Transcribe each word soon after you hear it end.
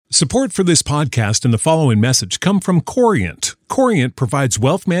Support for this podcast and the following message come from Corient. Corient provides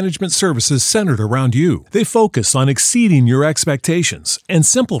wealth management services centered around you. They focus on exceeding your expectations and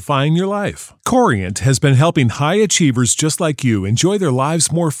simplifying your life. Corient has been helping high achievers just like you enjoy their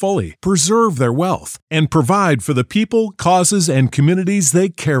lives more fully, preserve their wealth, and provide for the people, causes, and communities they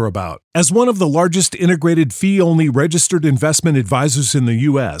care about. As one of the largest integrated fee-only registered investment advisors in the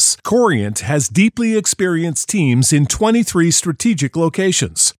U.S., Corient has deeply experienced teams in 23 strategic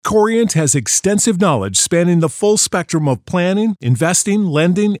locations. Corient has extensive knowledge spanning the full spectrum of planning, investing,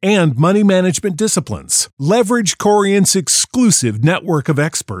 lending, and money management disciplines. Leverage Corient's exclusive network of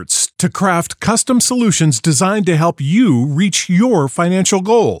experts to craft custom solutions designed to help you reach your financial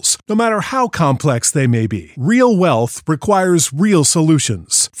goals, no matter how complex they may be. Real wealth requires real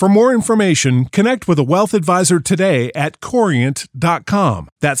solutions. For more information, connect with a wealth advisor today at Corient.com.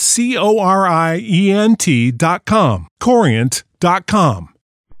 That's Corient.com. Corient.com.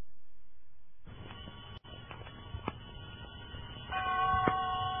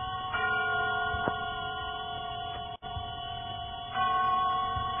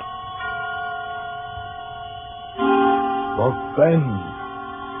 Suspense.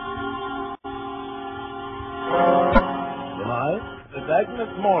 Tonight, Miss Agnes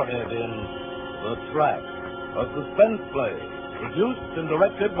Moorehead in The Track, a suspense play, produced and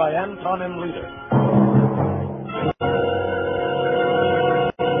directed by Anton M. Leader.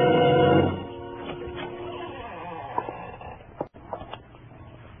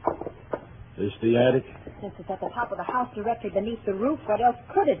 This the attic? This is at the top of the house directly beneath the roof. What else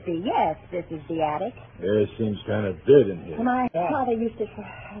could it be? Yes, this is the attic. Yeah, it seems kind of dead in here. My father used it for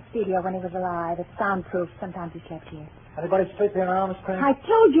a studio when he was alive. It's soundproof. Sometimes he slept here. Anybody sleeping around, Miss Crane? I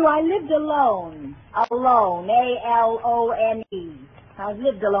told you I lived alone. Alone. A-L-O-N-E. I've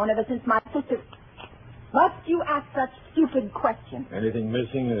lived alone ever since my sister... Must you ask such stupid questions? Anything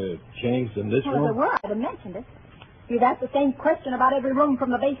missing changed in this Well, if there room? were, I'd have mentioned it. You'd ask the same question about every room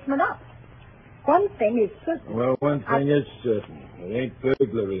from the basement up. One thing is certain. Well, one thing is certain. It ain't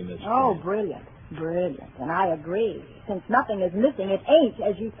burglary, Miss Oh, Crane. brilliant. Brilliant. And I agree. Since nothing is missing, it ain't,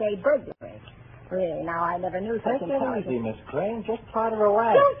 as you say, burglary. Really, now, I never knew such Take it intelligence. easy, Miss Crane. Just try to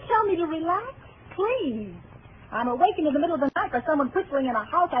relax. Don't tell me to relax, please. I'm awakened in the middle of the night by someone whistling in a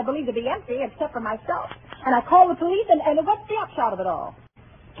house I believe to be empty, except for myself. And I call the police, and what's the upshot of it all?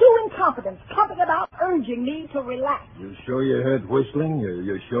 Two incompetents clumping about, urging me to relax. You sure you heard whistling?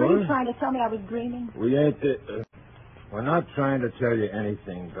 You sure? Are you trying to tell me I was dreaming? We ain't... we're not trying to tell you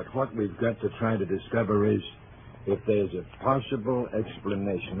anything, but what we've got to try to discover is if there's a possible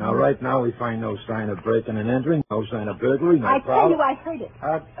explanation. Now, right now, we find no sign of breaking and entering, no sign of burglary, no I tell problem. you, I heard it.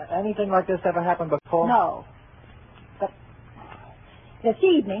 Anything like this ever happened before? No. But this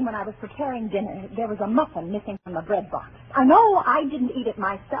evening, when I was preparing dinner, there was a muffin missing from the bread box. I know I didn't eat it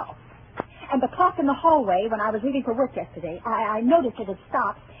myself. And the clock in the hallway, when I was leaving for work yesterday, I noticed it had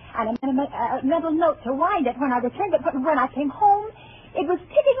stopped, and I made a mental note to wind it when I returned. But when I came home, it was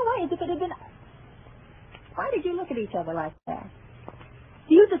ticking away as if it had been... Why did you look at each other like that?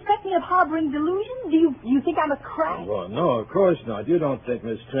 Do you suspect me of harboring delusion? Do you think I'm a crank? Well, no, of course not. You don't think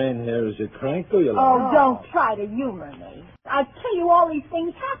Miss Crane here is a crank, do you, Oh, Larry? don't try to humor me. I tell you, all these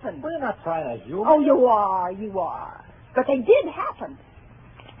things happen. We're not trying to humor. Oh, you are. But they did happen.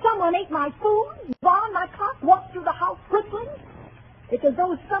 Someone ate my food, wound my clock, walked through the house whistling. It's as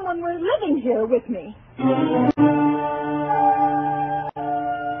though someone were living here with me.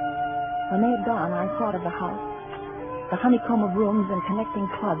 When they had gone, I thought of the house, the honeycomb of rooms and connecting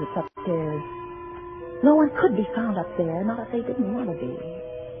closets upstairs. No one could be found up there, not if they didn't want to be.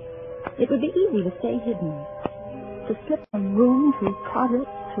 It would be easy to stay hidden, to slip from room to closet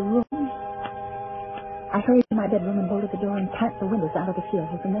to room. I hurried to my bedroom and bolted the door and clamped the windows out of the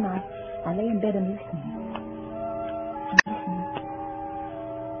sills, and then I lay in bed and listened.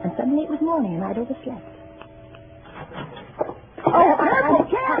 And suddenly it was morning, and I'd overslept. Oh,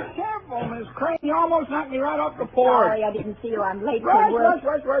 careful, Miss Crane. You almost knocked me right off the porch. Sorry, I didn't see you. I'm late for work.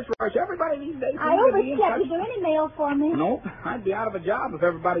 Rush. Everybody these days... I overslept. Is there any mail for me? Nope. I'd be out of a job if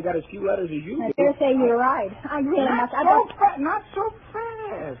everybody got as few letters as you I do. dare say you're right. I really must. Not so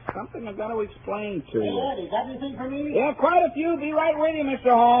fast. Something I got to explain to you. Eddie, got anything for me? Yeah, quite a few. Be right with you, Mr.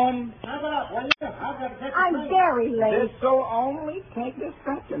 Holmes. Have it up, will you? I've got to take I'm very late. This'll only take a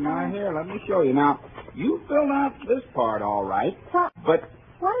second. Now, here, let me show you. Now, you filled out this part all right, but...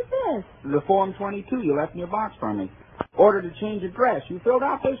 What is this? The Form 22 you left in your box for me. Order to change address. You filled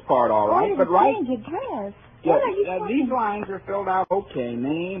out this part all right, Order but to right... change address? Yeah, What are you talking these lines are filled out okay.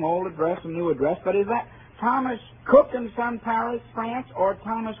 Name, old address, and new address. But is that Thomas Cook and Son, Paris, France, or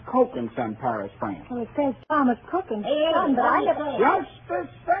Thomas Coke and Son, Paris, France? Well, it says Thomas Cook and Son, but I never... Just a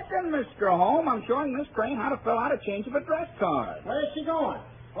second. Mister Holmes, I'm showing Miss Crane how to fill out a change of address card. Where's she going?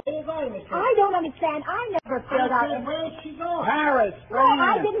 Where are you going, Miss Crane? I don't understand. I never filled out... Where's she going? Paris, No,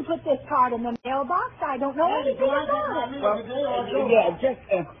 I didn't put this card in the mailbox. I don't know anything about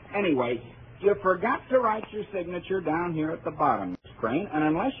it. Anyway, you forgot to write your signature down here at the bottom, Miss Crane, and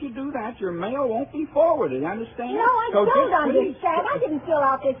unless you do that, your mail won't be forwarded, understand? No, I So don't just understand. I didn't fill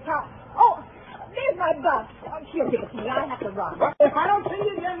out this card. Oh, there's my bus. Oh, she'll give it to me. I have to run. Well, if I don't see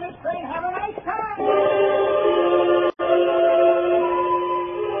you again, Miss Crane, have a nice time.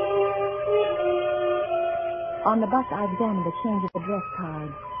 On the bus, I examined the change of address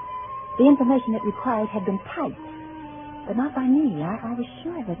card. The information it required had been typed, but not by me. I was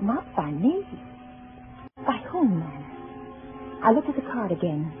sure of it. Not by me. By whom, then? I looked at the card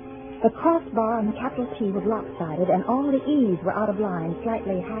again. The crossbar and the capital T was lopsided, and all the E's were out of line,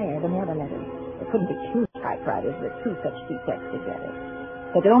 slightly higher than the other letters. There couldn't be two typewriters with two such defects together.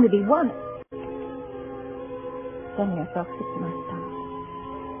 There could only be one. Suddenly I felt sick to my stomach.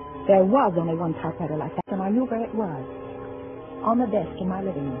 There was only one typewriter like that, and I knew where it was. On the desk in my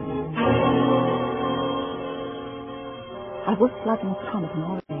living room. I worked like an automaton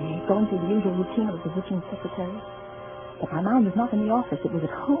all day, going through the usual routine of a physician's secretary. But my mind was not in the office, it was at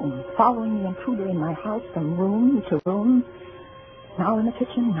home, following the intruder in my house from room to room. Now in the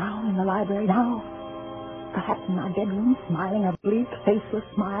kitchen, now in the library, now perhaps in my bedroom, smiling a bleak, faceless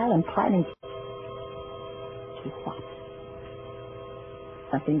smile and planning to what?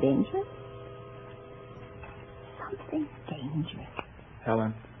 Something dangerous? Something dangerous.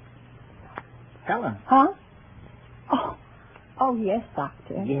 Helen. Helen. Huh? Oh, yes,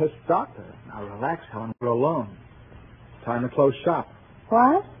 Doctor. Yes, doctor. Now relax, Helen. We're alone. Time to close shop.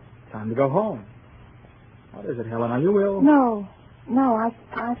 What? Time to go home. What is it, Helen? Are you ill? No, I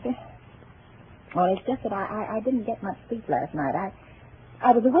well, it's just that I didn't get much sleep last night.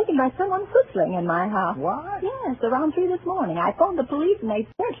 I was awakened by someone whistling in my house. What? Yes, around 3 this morning. I phoned the police and they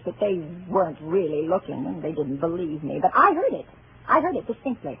searched, but they weren't really looking and they didn't believe me. But I heard it. I heard it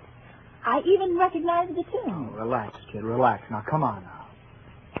distinctly. I even recognized the tune. Oh, relax, kid. Relax. Now, come on now.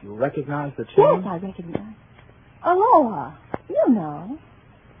 You recognize the Yes, tune? I recognize. Aloha. You know.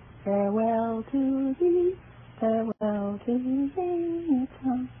 Farewell to thee, farewell to thee.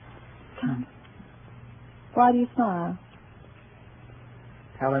 Come. Why do you smile?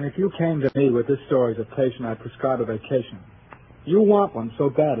 Helen, if you came to me with this story as a patient, I'd prescribe a vacation. You want one so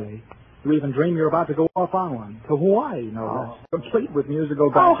badly. You even dream you're about to go off on one. To Hawaii, no less. Complete with musical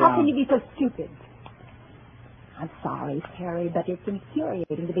background. Oh, how can you be so stupid? I'm sorry, Terry, but it's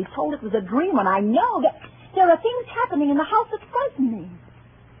infuriating to be told it was a dream when I know that there are things happening in the house that frighten me.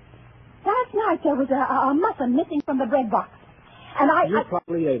 Last night there was a muffin missing from the bread box. And You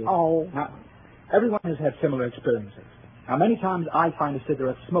probably ate it. Oh. Now, everyone has had similar experiences. Now, many times I find a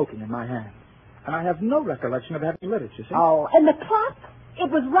cigarette smoking in my hand. And I have no recollection of having lit it, you see. Oh, and the clock? It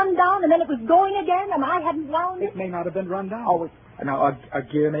was run down and then it was going again and I hadn't wound it. It may not have been run down. Oh, Now, a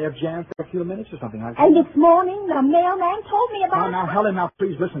gear may have jammed for a few minutes or something like that. And this morning the mailman told me about it. Now, Helen, now,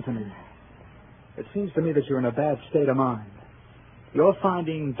 please listen to me. It seems to me that you're in a bad state of mind. You're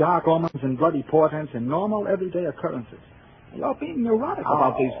finding dark omens and bloody portents in normal, everyday occurrences. You're being neurotic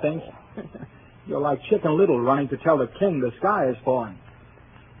about these things. You're like Chicken Little running to tell the king the sky is falling.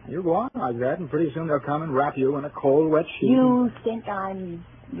 You go on like that, and pretty soon they'll come and wrap you in a cold, wet sheet. You think I'm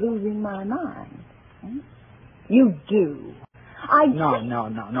losing my mind? Hmm? You do. No,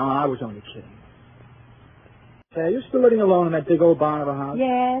 I was only kidding. Say, you're still living alone in that big old barn of a house?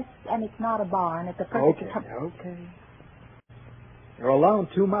 Yes, and it's not a barn. It's a perfect... Okay. You're alone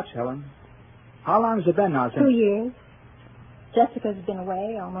too much, Helen. How long has it been now since... 2 years. Jessica's been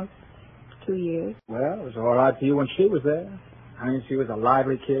away almost 2 years. Well, it was all right for you when she was there. I mean, she was a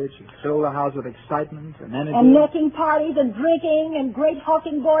lively kid. She filled the house with excitement and energy. And necking parties and drinking and great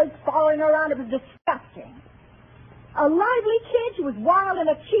hulking boys following around. It was disgusting. A lively kid. She was wild and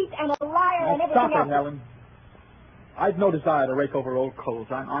a cheat and a liar and everything Stop else. it, Helen. I've no desire to rake over old coals.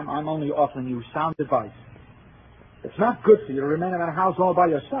 I'm only offering you sound advice. It's not good for you to remain in that house all by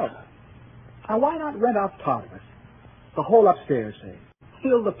yourself. Now, why not rent out part of it? The whole upstairs, say.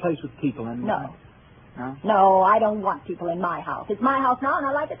 Fill the place with people and... No. No? No, I don't want people in my house. It's my house now, and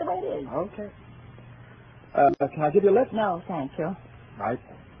I like it the way it is. Okay. Can I give you a lift? No, thank you. Right.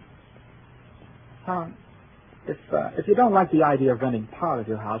 If you don't like the idea of renting part of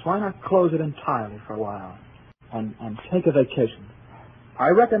your house, why not close it entirely for a while and take a vacation? I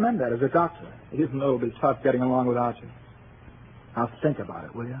recommend that as a doctor, even though it'll be tough getting along without you. Now think about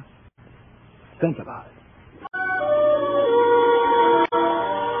it, will you? Think about it.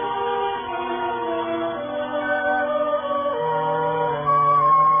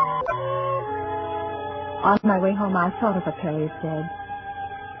 On my way home, I thought of what Perry had said.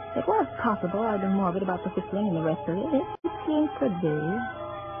 It was possible I'd been morbid about the whistling and the rest of it. It seemed could be.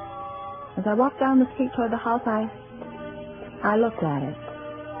 As I walked down the street toward the house, I looked at it.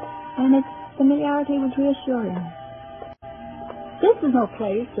 And its familiarity was reassuring. This was no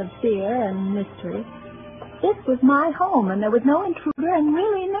place of fear and mystery. This was my home, and there was no intruder, and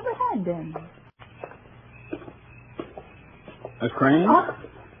really never had been. Miss Crane?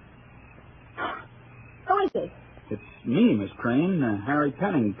 Who is it? It's me, Miss Crane, Harry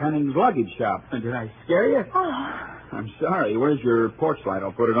Penning, Penning's luggage shop. Did I scare you? Oh, I'm sorry. Where's your porch light?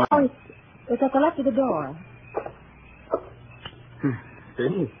 I'll put it on. oh it's at the left of the door.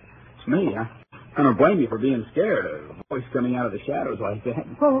 See? It's me. I don't blame you for being scared. A voice coming out of the shadows like that.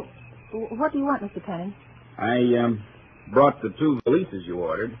 Well, what do you want, Mr. Penning? I brought the 2 valises you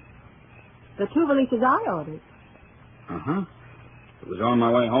ordered. The 2 valises I ordered. Uh-huh. It was on my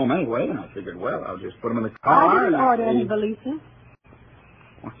way home anyway, and I figured, well, I'll just put them in the car. I didn't order any valises.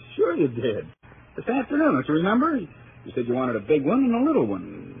 Well, sure you did. This afternoon, don't you remember? You said you wanted a big one and a little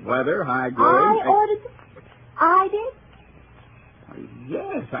one. Leather, high grade. I ordered them? I did?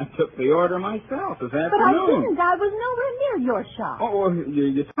 Yes, I took the order myself this afternoon. But I didn't. I was nowhere near your shop. Oh, well,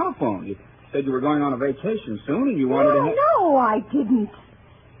 your telephone. You said you were going on a vacation soon, and you wanted to... No, I didn't.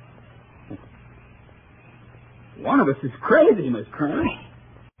 One of us is crazy, Miss Crane.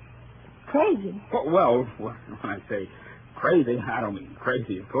 Crazy? Well, when I say crazy, I don't mean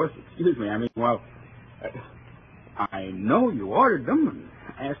crazy, of course. Excuse me. I mean, well, I know you ordered them and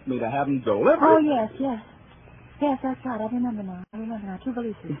asked me to have them delivered. Oh, yes. Yes, that's right. I remember now. 2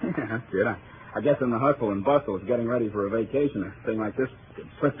 valises. Yeah, that's it. I guess in the hustle and bustle of getting ready for a vacation, a thing like this could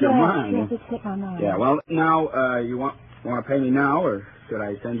slip your mind. Yes, it slipped my mind. Yeah, well, now, you want to pay me now, or should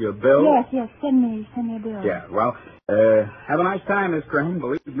I send you a bill? Yes, send me a bill. Yeah, well, have a nice time, Miss Crane.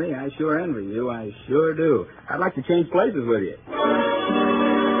 Believe me, I sure envy you. I sure do. I'd like to change places with you.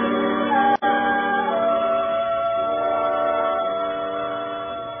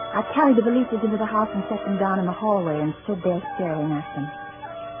 I carried the valises into the house and set them down in the hallway and stood there staring at them.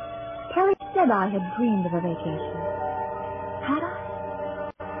 Perry said I had dreamed of a vacation. Had I?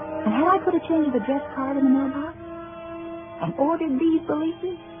 And had I put a change of address card in the mailbox? And ordered these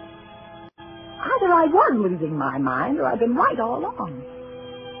valises? Either I was losing my mind or I'd been right all along.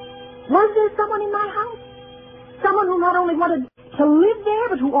 Was there someone in my house? Someone who not only wanted to live there,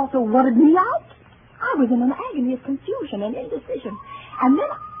 but who also wanted me out? I was in an agony of confusion and indecision. And then...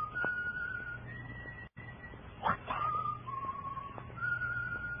 What's that?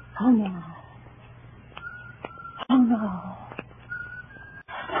 Oh, no. Oh, no.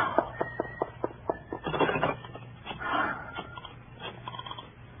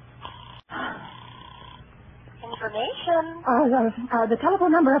 Information. The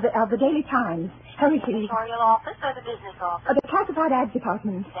telephone number of the Daily Times. Hurry, please. Editorial office or the business office? The classified ads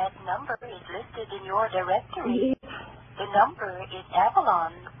department. That number is listed in your directory. Yes. The number is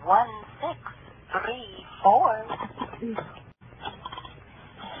Avalon 1634.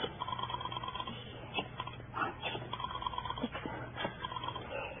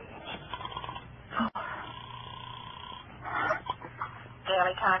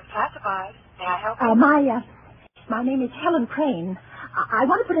 Daily Times classified. May I help you? My name is Helen Crane. I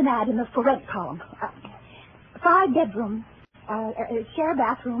want to put an ad in the for rent column. 5 bedrooms, share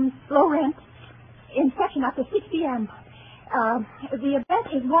bathrooms, low rent, inspection after 6 p.m. The address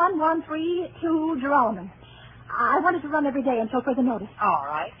is 1132 Geralman. I want it to run every day until further notice. All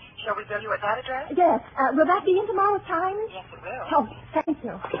right. Shall we bill you at that address? Yes. Will that be in tomorrow's Times? Yes, it will. Oh, thank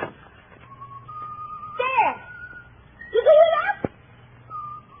you. There! Did you hear that?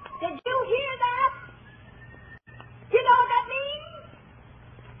 Did you hear that? You know what that means?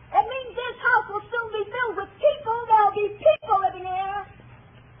 It means this house will soon be filled with people. There'll be people living here,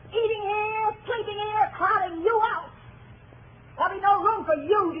 eating here, sleeping here, crowding you out. There'll be no room for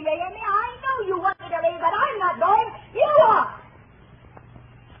you, do you hear me? I know you want me to leave, but I'm not going. You are.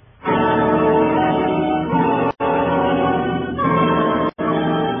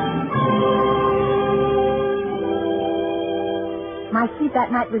 My sleep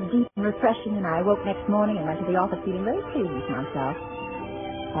that night was deep and refreshing, and I awoke next morning and went to the office feeling very pleased with myself.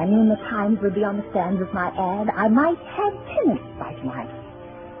 I knew the Times would be on the stands with my ad. I might have tenants by tonight.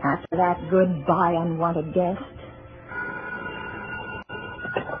 After that goodbye, unwanted guest.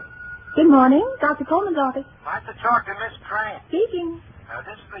 Good morning. Dr. Coleman's office. I'd like to talk to Miss Crane. Speaking.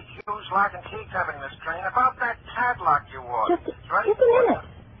 This is the Hughes Lock and Key Company, Miss Crane. About that padlock you ordered. Just It's ready a minute.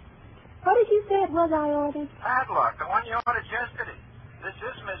 What did you say it was I ordered? Padlock, the one you ordered yesterday. This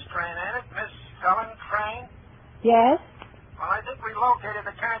is Miss Crane, ain't it? Miss Helen Crane? Yes. Well, I think we located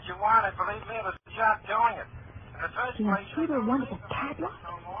the kind you wanted. Believe me, it was job doing it. In the first The place, intruder wanted a padlock?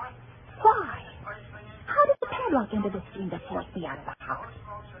 no more. Why? How did the padlock enter the scheme to force me out of the house?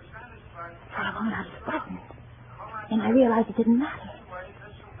 For a moment I was frightened. Then I realized it didn't matter.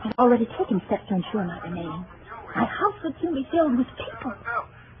 I'd already taken steps to ensure my remaining. My house would soon be filled with people.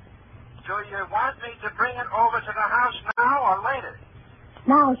 Do you want me to bring it over to the house now or later?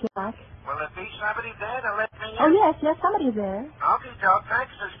 Now, if you like. Will there be somebody there to let me in? Oh, yes, somebody's there. Okay, doke.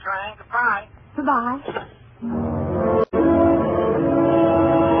 Thanks, Miss Crane. Goodbye. Goodbye.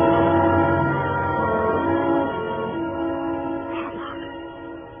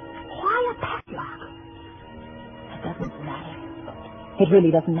 Why a padlock? It doesn't matter. It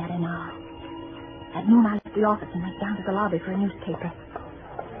really doesn't matter now. At noon, I left the office and went down to the lobby for a newspaper.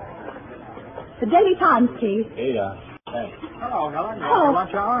 The Daily Times, please. Hey. Hello, Helen. You Oh. at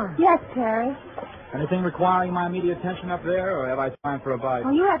lunch hour? Yes, Terry. Anything requiring my immediate attention up there, or have I time for a bite?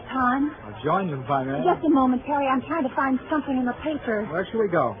 Oh, you have time. I'll join you if I may. Just a moment, Terry. I'm trying to find something in the paper. Where should we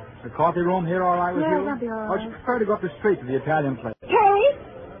go? The coffee room here all right with Yeah, you? that'll be all Or right. would you prefer to go up the street to the Italian place? Terry?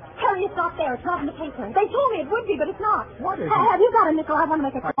 Terry, it's not there. It's not in the paper. They told me it would be, but it's not. What is it? Have you got a nickel? I want to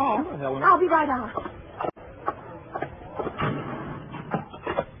make a call. sure, Helen. I'll be right out.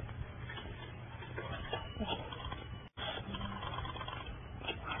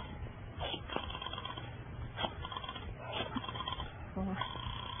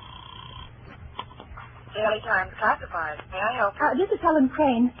 Daily Times classified. May I help you? This is Helen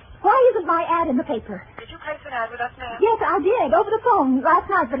Crane. Why isn't my ad in the paper? Did you place an ad with us, ma'am? Yes, I did, over the phone last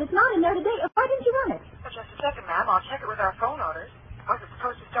night, but it's not in there today. Why didn't you run it? Well, just a second, ma'am. I'll check it with our phone orders. Was it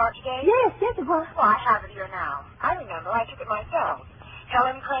supposed to start today? Yes, it was. Well, I have it here now. I remember. I took it myself.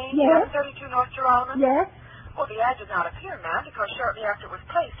 Helen Crane, Yes. 32 North Geralman. Yes? Well, the ad did not appear, ma'am, because shortly after it was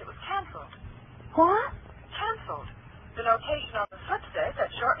placed, it was canceled. What? Canceled. The notation on the slip says that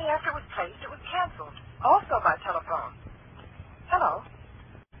shortly after it was placed, it was canceled. Also by telephone. Hello?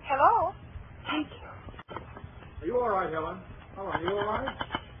 Hello? Thank you. Are you all right, Helen? Helen, are you all right?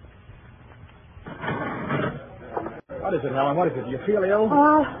 What is it, Helen? What is it? Do you feel ill?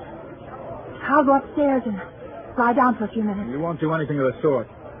 I'll go upstairs and lie down for a few minutes. You won't do anything of the sort.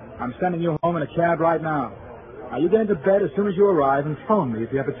 I'm sending you home in a cab right now. Now, you get into bed as soon as you arrive and phone me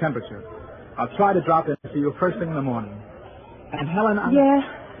if you have a temperature. I'll try to drop in and see you first thing in the morning. And, Helen,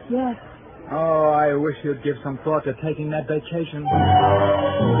 Yes. Oh, I wish you'd give some thought to taking that vacation.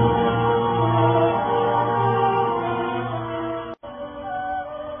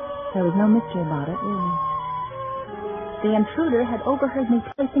 There was no mystery about it, really. The intruder had overheard me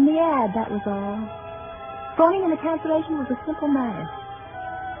placing the ad, that was all. Phoning in the cancellation was a simple matter.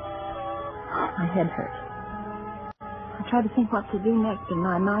 My head hurt. I tried to think what to do next, and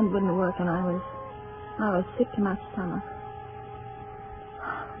my mind wouldn't work, and I was sick to my stomach.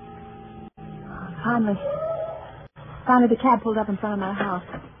 Finally, the cab pulled up in front of my house.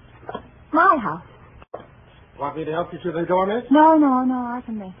 My house. Want me to help you to the door, miss? No, I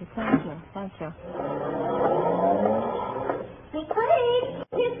can make it. Thank you. Miss Crane!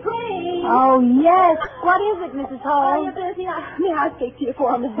 Miss Crane! Oh, yes. What is it, Mrs. Are you Holmes? busy? May I speak to you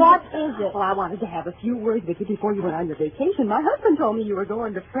for a minute? What is it? Well, I wanted to have a few words with you before you went on your vacation. My husband told me you were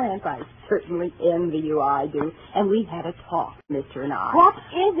going to France. I certainly envy you, I do. And we had a talk, Mr. and I. What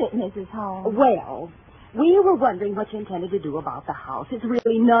is it, Mrs. Holmes? Well, we were wondering what you intended to do about the house. It's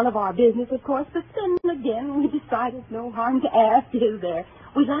really none of our business, of course, but then again, we decided no harm to ask, is there?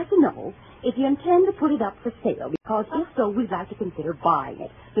 We'd like to know if you intend to put it up for sale, because if so, we'd like to consider buying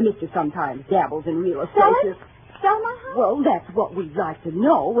it. The mister sometimes dabbles in real estate. Sell it? Sell my house? Well, that's what we'd like to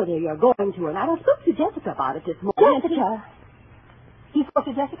know, whether you're going to or not. I spoke to Jessica about it this morning. Jessica. You spoke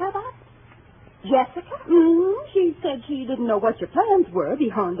to Jessica about it? Jessica? She said she didn't know what your plans were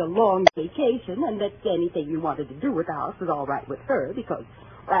behind a long vacation, and that anything you wanted to do with the house was all right with her, because,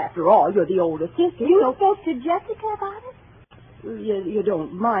 after all, you're the older sister. You spoke to Jessica about it? You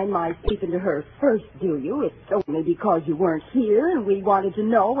don't mind my speaking to her first, do you? It's only because you weren't here, and we wanted to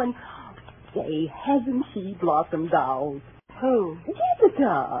know, and say, hasn't she blossomed out? Who?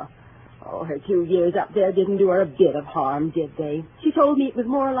 Jessica. Oh, her 2 years up there didn't do her a bit of harm, did they? She told me it was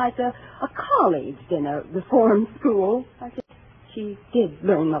more like a college than a reform school. I guess she did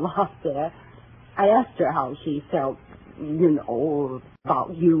learn a lot there. I asked her how she felt,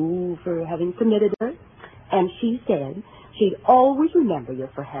 about you for having committed her. And she said she'd always remember you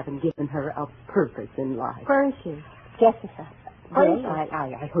for having given her a purpose in life. Where is she? Jessica. Well,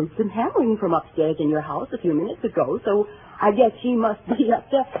 I heard some hammering from upstairs in your house a few minutes ago, so I guess she must be up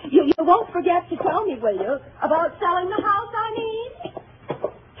there. You won't forget to tell me, will you, about selling the house, I mean?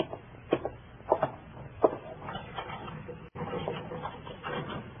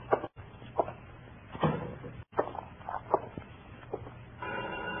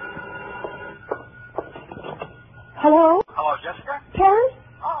 Hello? Hello, Jessica? Perry?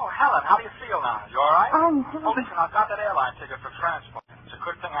 Oh, Helen, how do you feel now? You all right? Oh, listen, I've got that airline ticket for transport. It's a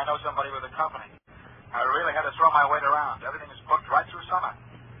good thing I know somebody with a company. I really had to throw my weight around. Everything is booked right through summer.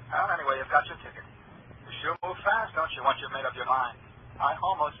 Well, anyway, you've got your ticket. You sure move fast, don't you, once you've made up your mind? I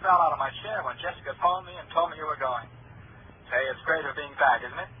almost fell out of my chair when Jessica phoned me and told me you were going. Say, it's great her being back,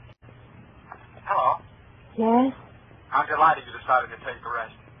 isn't it? Hello. Yes? I'm delighted you decided to take the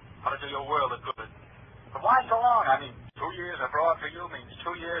rest. Ought to do your world of good. But why so long? I mean, 2 years abroad for you means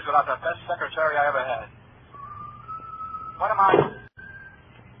 2 years without the best secretary I ever had. What am I?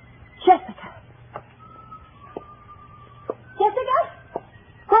 Jessica. Jessica?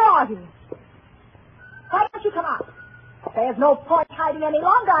 Where are you? Why don't you come out? There's no point hiding any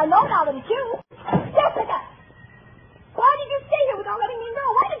longer. I know now that it's you. Jessica! Why did you stay here without letting me know?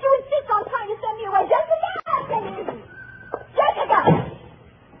 Why did you insist on trying to send me away? Jessica! Jessica!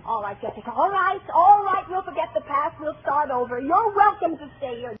 All right, Jessica. All right. We'll forget the past. We'll start over. You're welcome to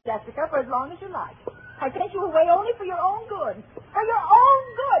stay here, Jessica, for as long as you like. I sent you away only for your own good. For your own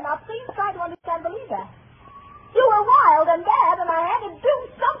good. Now, please try to understand and believe that. You were wild and bad, and I had to do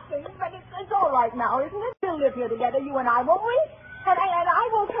something, but it's all right now, isn't it? We'll live here together, you and I, won't we? And I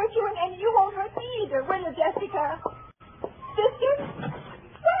won't hurt you, and you won't hurt me either, will you, Jessica? Sister?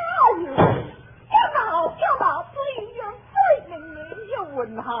 Where are you? Come out, please. You're frightening me. You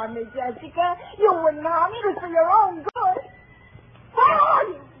wouldn't harm me, Jessica. You wouldn't harm me. It was for your own good. Where are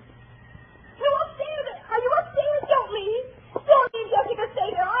you? You upstairs? Are you upstairs? Don't leave. Don't leave, Jessica.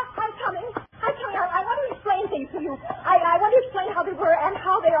 Stay there. I'm coming. I want to explain things to you. I want to explain how they were and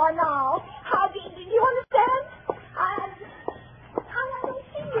how they are now. Do you understand? I don't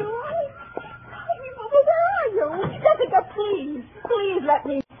see you. Where are you? Jessica, please. Please let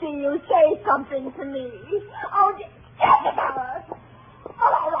me see you. Say something to me. Oh, Jessica!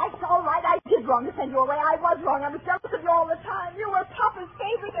 All right. I did wrong to send you away. I was wrong. I was jealous of you all the time. You were Papa's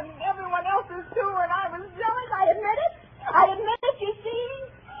favorite and everyone else's too, and I was jealous. I admit it, you see.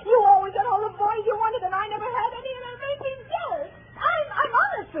 You always had all the boys you wanted, and I never had any, and it made me jealous. I'm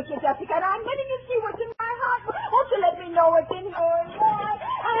honest with you, Jessica, and I'm letting you see what's in my heart. Won't you let me know what's in yours?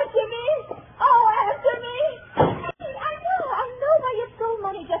 Answer me. Oh, answer me. I know why you stole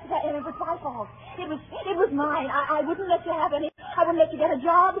money, Jessica, and it was my fault. It was mine. I wouldn't let you have any. I wouldn't let you get a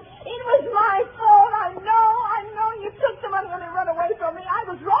job. It was my fault. I know. You took the money and run away from me. I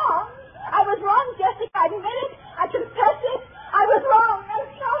was wrong, Jessica. I admit it. I confess it. I was wrong. I'm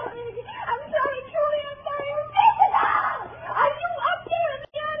sorry. Truly, I'm sorry. Jessica! Are you up there in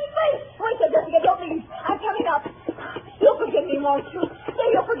the attic? Wait, Jessica, don't leave. I'm coming up. You'll forgive me, won't you? Say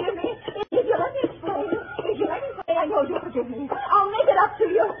you'll forgive me. If you let me explain, I know you'll forgive me. I'll make it up to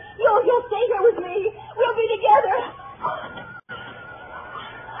you. You'll stay here with me. We'll be together.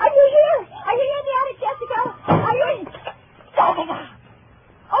 Are you here? Are you here in the attic, Jessica? Are you in? Jessica!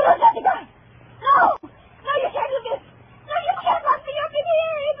 Oh, no, Jessica! No, you can't do this. No, you can't lock me up in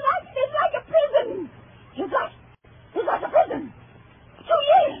here. It's like a prison. It's like a prison. 2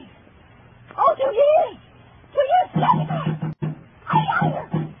 years. Oh, 2 years. 2 years, Jessica. Are you out here?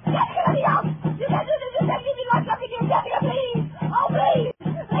 Jessica, let me out. You can't do this. You can't leave me locked up in here, Jessica, please. Oh, please.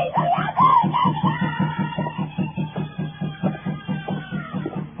 Please, let me out there, Jessica.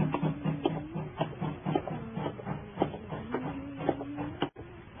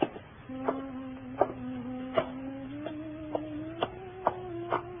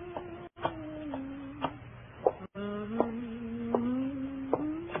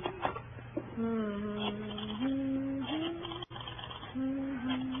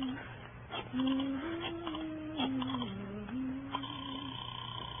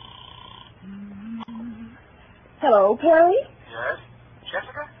 Hello, Perry? Yes?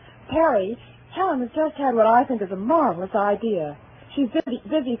 Jessica? Perry, Helen has just had what I think is a marvelous idea. She's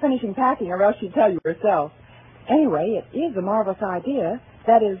busy finishing packing, or else she'd tell you herself. Anyway, it is a marvelous idea.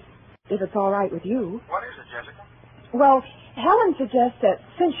 That is, if it's all right with you. What is it, Jessica? Well, Helen suggests that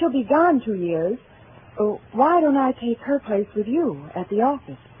since she'll be gone 2 years, why don't I take her place with you at the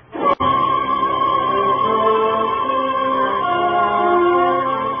office?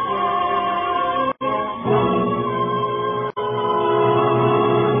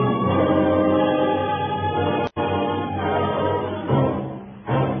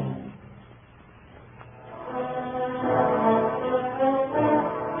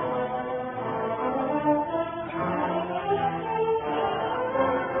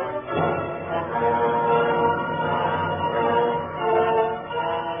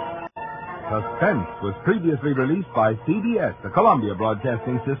 Suspense was previously released by CBS, the Columbia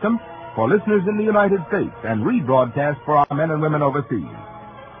Broadcasting System, for listeners in the United States and rebroadcast for our men and women overseas.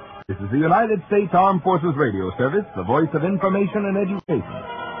 This is the United States Armed Forces Radio Service, the voice of information and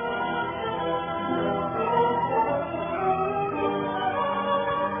education.